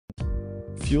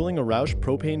Fueling a Roush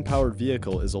propane-powered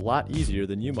vehicle is a lot easier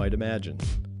than you might imagine.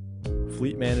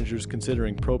 Fleet managers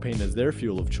considering propane as their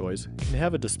fuel of choice can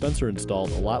have a dispenser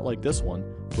installed a lot like this one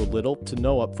for little to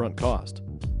no upfront cost.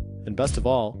 And best of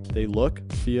all, they look,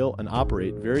 feel, and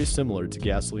operate very similar to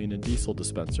gasoline and diesel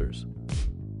dispensers.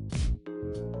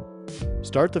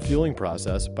 Start the fueling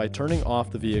process by turning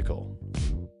off the vehicle.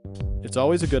 It's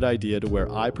always a good idea to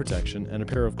wear eye protection and a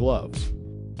pair of gloves.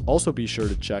 Also be sure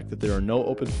to check that there are no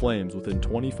open flames within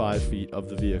 25 feet of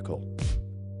the vehicle.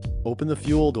 Open the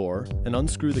fuel door and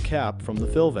unscrew the cap from the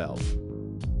fill valve.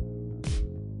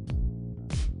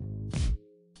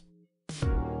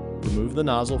 Remove the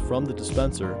nozzle from the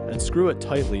dispenser and screw it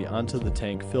tightly onto the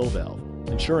tank fill valve,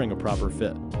 ensuring a proper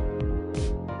fit.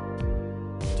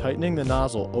 Tightening the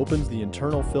nozzle opens the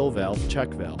internal fill valve check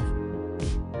valve.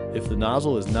 If the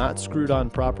nozzle is not screwed on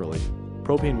properly,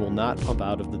 propane will not pump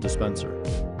out of the dispenser.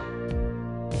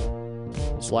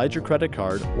 Slide your credit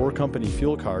card or company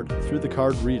fuel card through the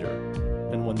card reader,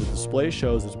 and when the display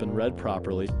shows it's been read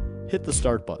properly, hit the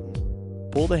start button.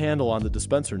 Pull the handle on the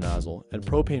dispenser nozzle and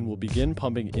propane will begin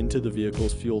pumping into the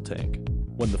vehicle's fuel tank.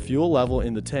 When the fuel level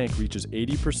in the tank reaches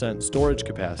 80% storage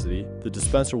capacity, the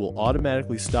dispenser will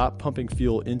automatically stop pumping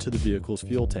fuel into the vehicle's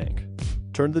fuel tank.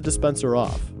 Turn the dispenser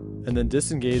off, and then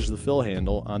disengage the fill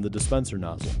handle on the dispenser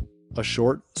nozzle. A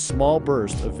short, small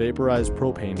burst of vaporized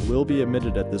propane will be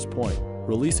emitted at this point,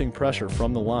 releasing pressure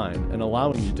from the line and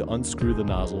allowing you to unscrew the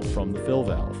nozzle from the fill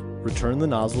valve. Return the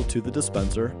nozzle to the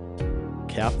dispenser,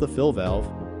 cap the fill valve,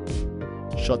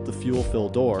 shut the fuel fill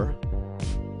door,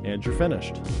 and you're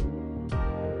finished.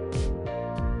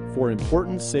 For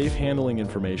important safe handling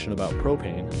information about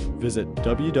propane, visit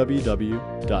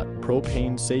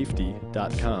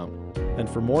www.propanesafety.com. And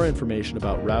for more information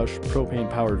about Roush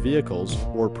propane-powered vehicles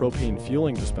or propane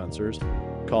fueling dispensers,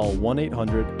 call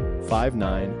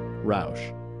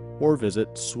 1-800-59-ROUSH or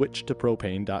visit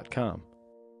switchtopropane.com.